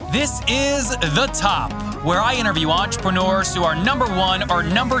This is The Top, where I interview entrepreneurs who are number one or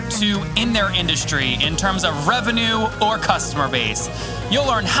number two in their industry in terms of revenue or customer base. You'll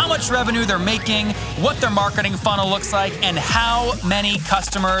learn how much revenue they're making, what their marketing funnel looks like, and how many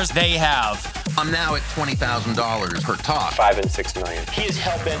customers they have. I'm now at $20,000 per talk. 5 and 6 million. He is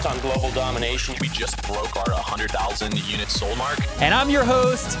hell-bent on global domination. We just broke our 100,000 units sold mark. And I'm your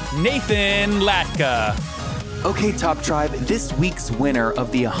host, Nathan Latka. Okay, Top Tribe, this week's winner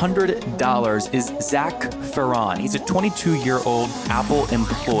of the $100 is Zach Ferron. He's a 22-year-old Apple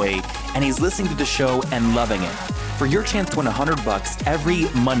employee, and he's listening to the show and loving it. For your chance to win $100 every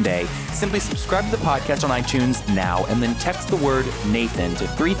Monday, simply subscribe to the podcast on iTunes now and then text the word Nathan to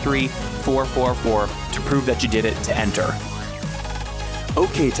 33444 to prove that you did it to enter.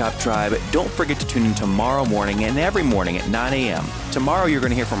 Okay, Top Tribe, don't forget to tune in tomorrow morning and every morning at 9 a.m. Tomorrow you're going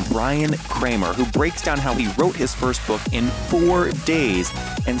to hear from Brian Kramer, who breaks down how he wrote his first book in 4 days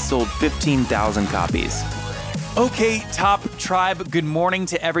and sold 15,000 copies. Okay, Top Tribe, good morning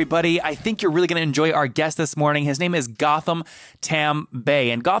to everybody. I think you're really going to enjoy our guest this morning. His name is Gautam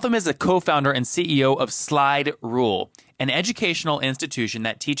Tambay, and Gautam is a co-founder and CEO of Slide Rule, an educational institution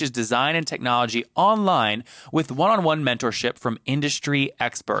that teaches design and technology online with one-on-one mentorship from industry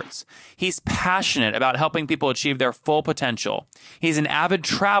experts. He's passionate about helping people achieve their full potential. He's an avid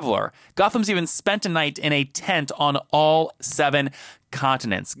traveler. Gautam's even spent a night in a tent on all 7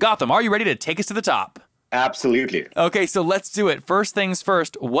 continents. Gautam, are you ready to take us to the top? Absolutely. Okay, so let's do it. First things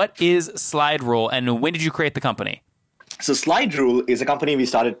first, what is Slide Rule and when did you create the company? So Slide Rule is a company we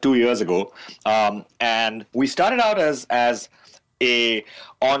started 2 years ago, and we started out as a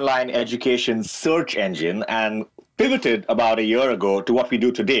online education search engine and pivoted about a year ago to what we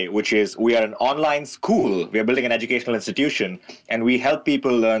do today, which is we are an online school. We are building an educational institution, and we help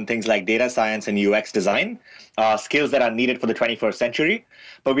people learn things like data science and UX design, skills that are needed for the 21st century.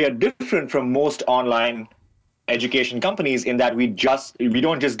 But we are different from most online education companies in that we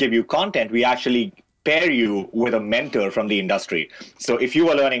don't just give you content, we actually pair you with a mentor from the industry. So if you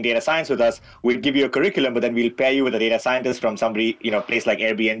are learning data science with us, we'll give you a curriculum, but then we'll pair you with a data scientist from somebody, place like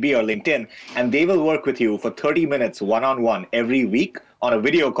Airbnb or LinkedIn, and they will work with you for 30 minutes one-on-one every week on a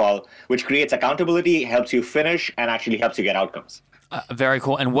video call, which creates accountability, helps you finish, and actually helps you get outcomes. Very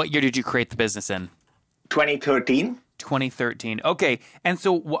cool. And what year did you create the business in? 2013. 2013. Okay. And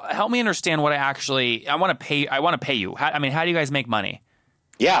so help me understand what I want to pay you. How do you guys make money?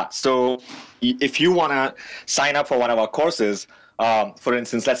 Yeah. So if you want to sign up for one of our courses, for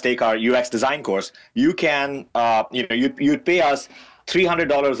instance, let's take our UX design course, you can, you'd pay us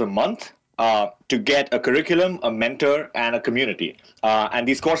 $300 a month to get a curriculum, a mentor, and a community. And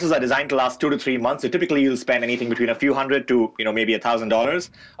these courses are designed to last 2 to 3 months. So typically you'll spend anything between a few hundred to, maybe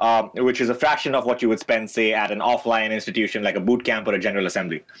 $1,000, which is a fraction of what you would spend, say, at an offline institution like a boot camp or a General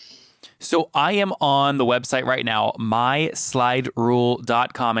Assembly. So I am on the website right now,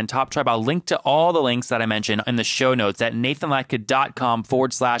 mysliderule.com, and Top Tribe, I'll link to all the links that I mentioned in the show notes at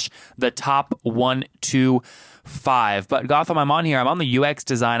nathanlatka.com/the-top125. But Gautam, I'm on here. I'm on the UX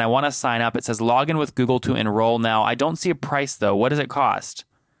design. I want to sign up. It says log in with Google to enroll now. I don't see a price though. What does it cost?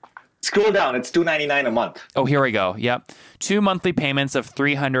 Scroll down. It's $299 a month. Oh, here we go. Yep. 2 monthly payments of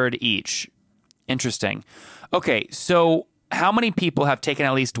 $300 each. Interesting. Okay, so how many people have taken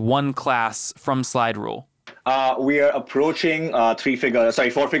at least one class from Slide Rule? We are approaching 4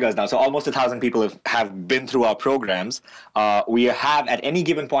 figures now. So almost 1,000 people have been through our programs. We have at any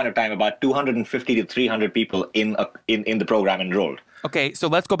given point of time about 250 to 300 people in the program enrolled. Okay, so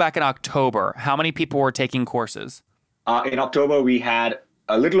let's go back in October. How many people were taking courses? In October, we had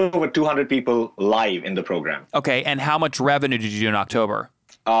a little over 200 people live in the program. Okay, and how much revenue did you do in October?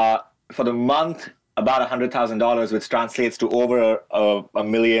 For the month, about $100,000, which translates to over a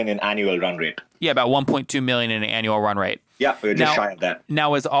million in annual run rate. Yeah, about 1.2 million in an annual run rate. Yeah, we're just shy of that.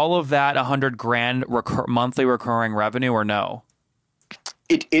 Now, is all of that $100,000 monthly recurring revenue or no?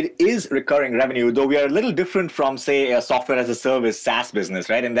 It is recurring revenue, though we are a little different from, say, a software as a service SaaS business,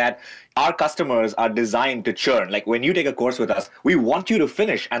 right? In that our customers are designed to churn. Like when you take a course with us, we want you to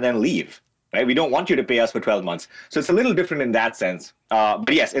finish and then leave. Right? We don't want you to pay us for 12 months. So it's a little different in that sense.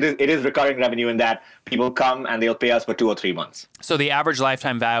 But yes, it is recurring revenue in that people come and they'll pay us for 2 or 3 months. So the average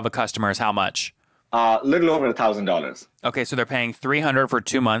lifetime value of a customer is how much? Little over $1,000. Okay, so they're paying $300 for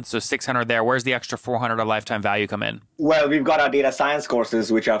 2 months, so $600 there. Where's the extra $400 of lifetime value come in? Well, we've got our data science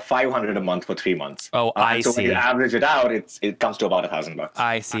courses, which are $500 a month for 3 months. Oh, I see. So when you average it out, it comes to about $1,000.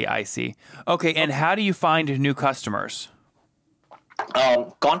 I see. Okay, and how do you find new customers?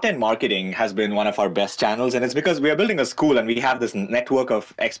 Content marketing has been one of our best channels, and it's because we are building a school and we have this network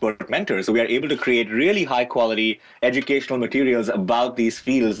of expert mentors. So we are able to create really high quality educational materials about these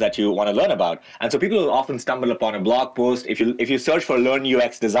fields that you want to learn about. And so people will often stumble upon a blog post. If you search for Learn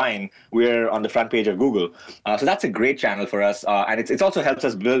UX Design, we're on the front page of Google. So that's a great channel for us, and it's also helps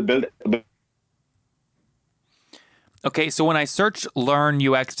us build. Okay, so when I search Learn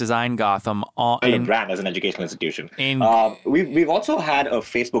UX Design Gotham In brand as an educational institution. We've also had a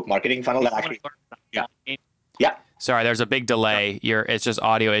Facebook marketing funnel that actually, yeah. Sorry, there's a big delay. It's just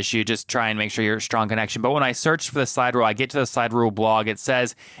audio issue. Just try and make sure you're a strong connection. But when I search for the Slide Rule, I get to the Slide Rule blog. It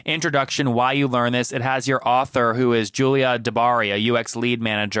says Introduction, Why You Learn This. It has your author, who is Julia Dabari, a UX lead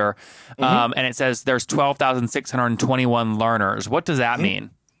manager, and it says there's 12,621 learners. What does that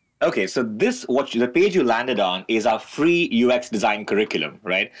mean? Okay, so the page you landed on is our free UX design curriculum,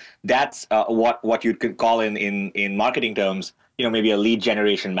 right? That's what you could call in marketing terms, maybe a lead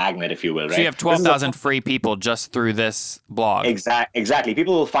generation magnet, if you will, right? So you have 12,000 free people just through this blog. Exactly.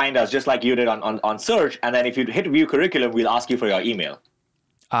 People will find us just like you did on search, and then if you hit view curriculum, we'll ask you for your email.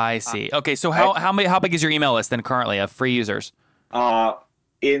 I see. Okay, so how big is your email list then currently of free users?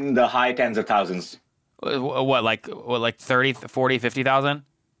 In the high tens of thousands. What, like 30, 40, 50,000?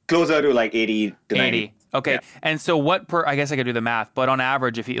 Closer to like 80 to 90. Okay. Yeah. And so I guess I could do the math, but on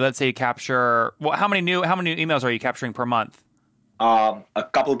average, let's say you capture, how many new emails are you capturing per month? A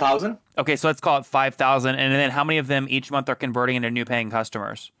couple thousand. Okay. So let's call it 5,000. And then how many of them each month are converting into new paying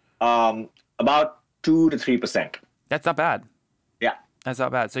customers? About 2 to 3%. That's not bad. Yeah. That's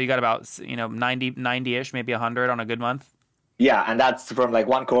not bad. So you got about, 90-ish, maybe 100 on a good month. Yeah. And that's from like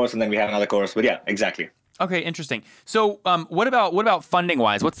one course and then we have another course, but yeah, exactly. Okay, interesting. So, what about funding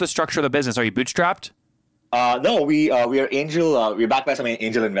wise? What's the structure of the business? Are you bootstrapped? No, we are angel. We're backed by some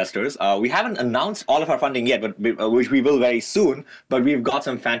angel investors. We haven't announced all of our funding yet, but which we will very soon. But we've got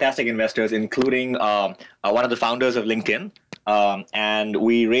some fantastic investors, including one of the founders of LinkedIn, and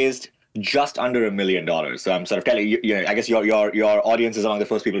we raised just under $1 million. So I'm sort of telling you, I guess your audience is among the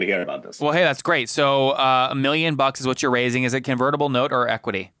first people to hear about this. Well, hey, that's great. So $1 million is what you're raising. Is it convertible note or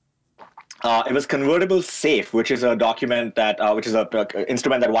equity? It was convertible SAFE, which is a document which is an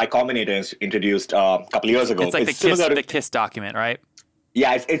instrument that Y Combinator introduced a couple of years ago. It's like the KISS document, right?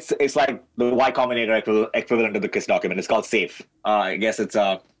 Yeah, it's like the Y Combinator equivalent to the KISS document. It's called SAFE. I guess it's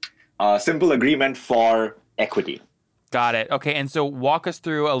a simple agreement for equity. Got it. Okay, and so walk us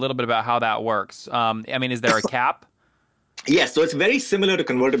through a little bit about how that works. Is there a cap? Yes, so it's very similar to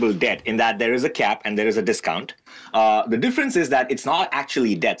convertible debt in that there is a cap and there is a discount. The difference is that it's not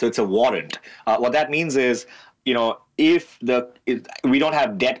actually debt, so it's a warrant. What that means is, if we don't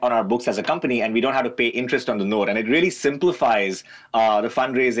have debt on our books as a company and we don't have to pay interest on the note, and it really simplifies the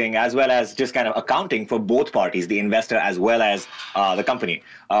fundraising as well as just kind of accounting for both parties, the investor as well as the company.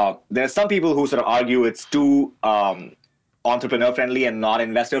 There are some people who sort of argue it's too entrepreneur friendly and not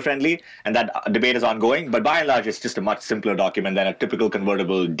investor friendly, and that debate is ongoing, but by and large it's just a much simpler document than a typical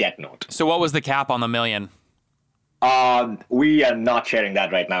convertible debt note. So what was the cap on the $1 million? We are not sharing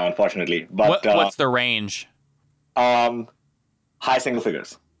that right now, unfortunately, but what's the range? High single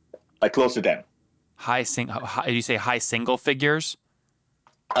figures, like close to 10. Did you say high single figures?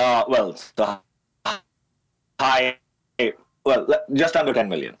 Just under 10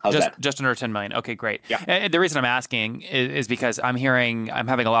 million. How's that? Just under 10 million. Okay, great. Yeah. And the reason I'm asking is because I'm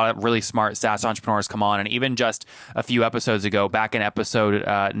having a lot of really smart SaaS entrepreneurs come on, and even just a few episodes ago, back in episode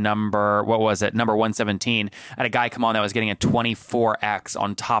number 117, I had a guy come on that was getting a 24x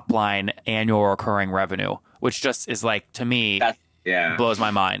on top line annual recurring revenue, which just is like, to me, blows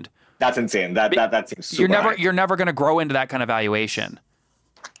my mind. That's insane. That seems super you're never going to grow into that kind of valuation.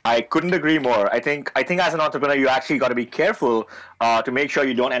 I couldn't agree more. I think as an entrepreneur, you actually got to be careful to make sure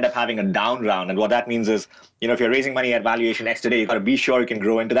you don't end up having a down round. And what that means is, if you're raising money at valuation X today, you got to be sure you can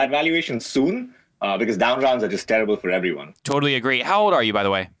grow into that valuation soon, because down rounds are just terrible for everyone. Totally agree. How old are you, by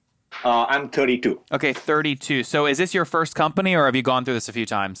the way? I'm 32. Okay, 32. So is this your first company, or have you gone through this a few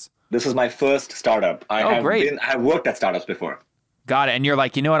times? This is my first startup. Great. I have worked at startups before. Got it. And you're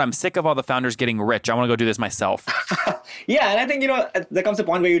like, you know what? I'm sick of all the founders getting rich. I want to go do this myself. Yeah, and I think, there comes a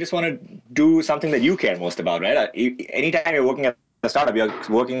point where you just want to do something that you care most about, right? Anytime you're working at a startup, you're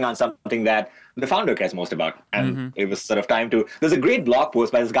working on something that the founder cares most about. And it was sort of time to... There's a great blog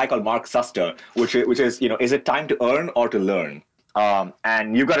post by this guy called Mark Suster, which is, is it time to earn or to learn?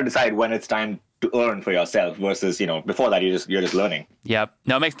 And you've got to decide when it's time to earn for yourself versus, before that, you're just learning. Yep.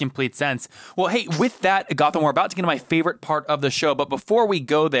 No, it makes complete sense. Well, hey, with that, Gotham, we're about to get to my favorite part of the show. But before we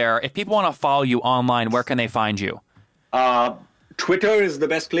go there, if people want to follow you online, where can they find you? Twitter is the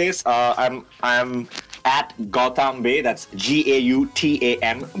best place. I'm at Gautam that's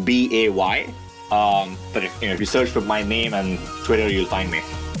GAUTAMBAY. But if you search for my name and Twitter, you'll find me.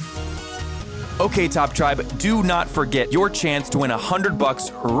 Okay, Top Tribe, do not forget your chance to win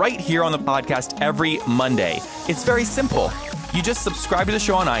 $100 right here on the podcast every Monday. It's very simple. You just subscribe to the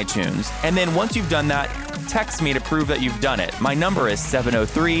show on iTunes, and then once you've done that, text me to prove that you've done it. My number is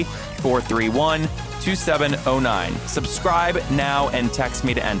 703-431-2709. Subscribe now and text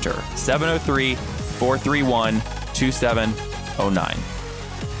me to enter. 703-431-2709.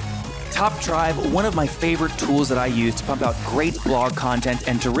 Top Tribe, one of my favorite tools that I use to pump out great blog content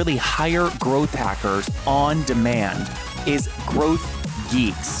and to really hire growth hackers on demand is Growth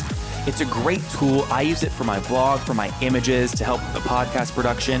Geeks. It's a great tool. I use it for my blog, for my images, to help with the podcast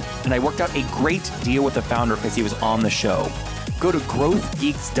production, and I worked out a great deal with the founder because he was on the show. Go to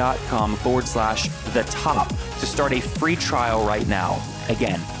growthgeeks.com/the-top to start a free trial right now.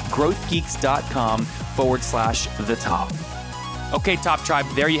 Again, growthgeeks.com/the-top. Okay, Top Tribe,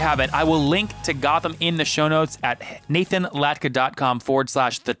 there you have it. I will link to Gautam in the show notes at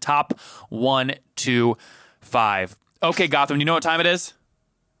nathanlatka.com/the-top125. Okay, Gautam, you know what time it is?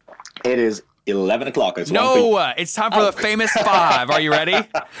 It is 11 o'clock. It's it's time for the famous 5. Are you ready?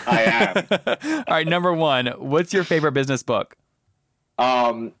 I am. All right, number 1. What's your favorite business book?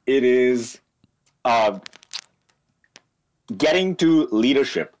 It is Getting to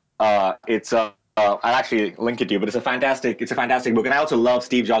Leadership. I'll actually link it to you, but it's a fantastic book. And I also love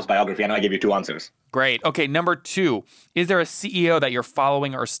Steve Jobs' biography. I know I gave you 2 answers. Great. Okay, number 2. Is there a CEO that you're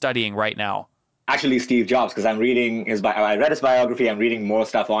following or studying right now? Actually, Steve Jobs, because I'm reading I read his biography. I'm reading more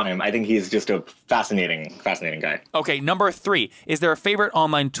stuff on him. I think he's just a fascinating guy. Okay, number 3. Is there a favorite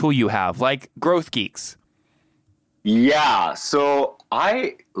online tool you have, like Growth Geeks? Yeah, so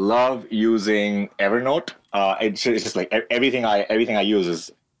I love using Evernote. It's just like everything I use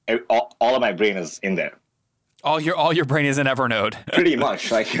is all of my brain is in there. All your brain is in Evernote. Pretty much,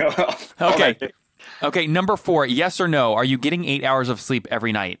 like. Okay. Number 4. Yes or no? Are you getting 8 hours of sleep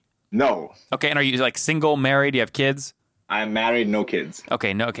every night? No. Okay, and are you like single, married? Do you have kids? I'm married, no kids.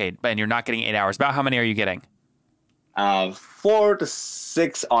 Okay, and you're not getting 8 hours. About how many are you getting? 4 to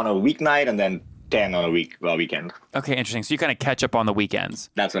 6 on a weeknight, and then 10 on a weekend. Okay, interesting. So you kind of catch up on the weekends.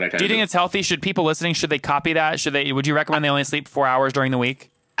 That's what I try to do. Do you think it's healthy? Should people listening, should they copy that? Would you recommend they only sleep 4 hours during the week?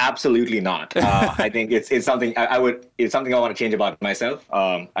 Absolutely not. I think it's something it's something I want to change about myself.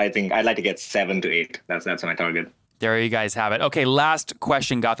 I think I'd like to get 7 to 8. That's my target. There you guys have it. Okay, last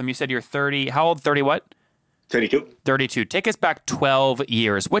question, Gautam. You said you're 30. How old? 30 what? 32. 32. Take us back 12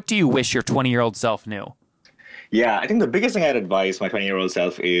 years. What do you wish your 20-year-old self knew? Yeah, I think the biggest thing I'd advise my 20-year-old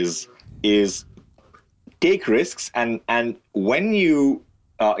self is take risks, and when you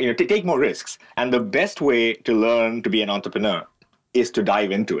take more risks. And the best way to learn to be an entrepreneur is to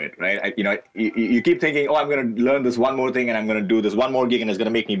dive into it, right? You keep thinking, I'm going to learn this one more thing, and I'm going to do this one more gig, and it's going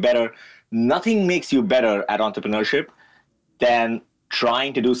to make me better. Nothing makes you better at entrepreneurship than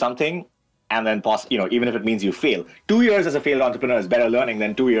trying to do something and then even if it means you fail. 2 years as a failed entrepreneur is better learning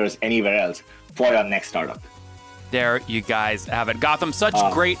than 2 years anywhere else for your next startup. There you guys have it. Gautam,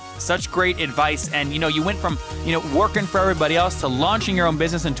 such great advice. And, you went from, working for everybody else to launching your own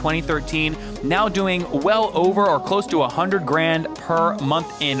business in 2013, now doing well over or close to $100,000 per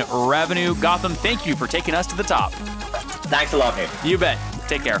month in revenue. Gautam, thank you for taking us to the top. Thanks a lot, Nate. You bet.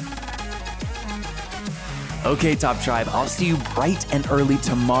 Take care. Okay, Top Tribe, I'll see you bright and early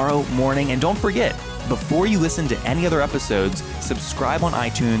tomorrow morning. And don't forget, before you listen to any other episodes, subscribe on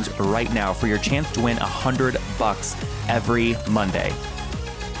iTunes right now for your chance to win $100 every Monday.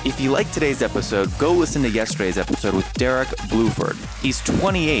 If you like today's episode, go listen to yesterday's episode with Derek Bluford. He's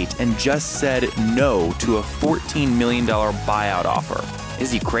 28 and just said no to a $14 million buyout offer.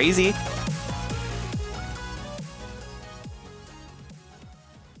 Is he crazy?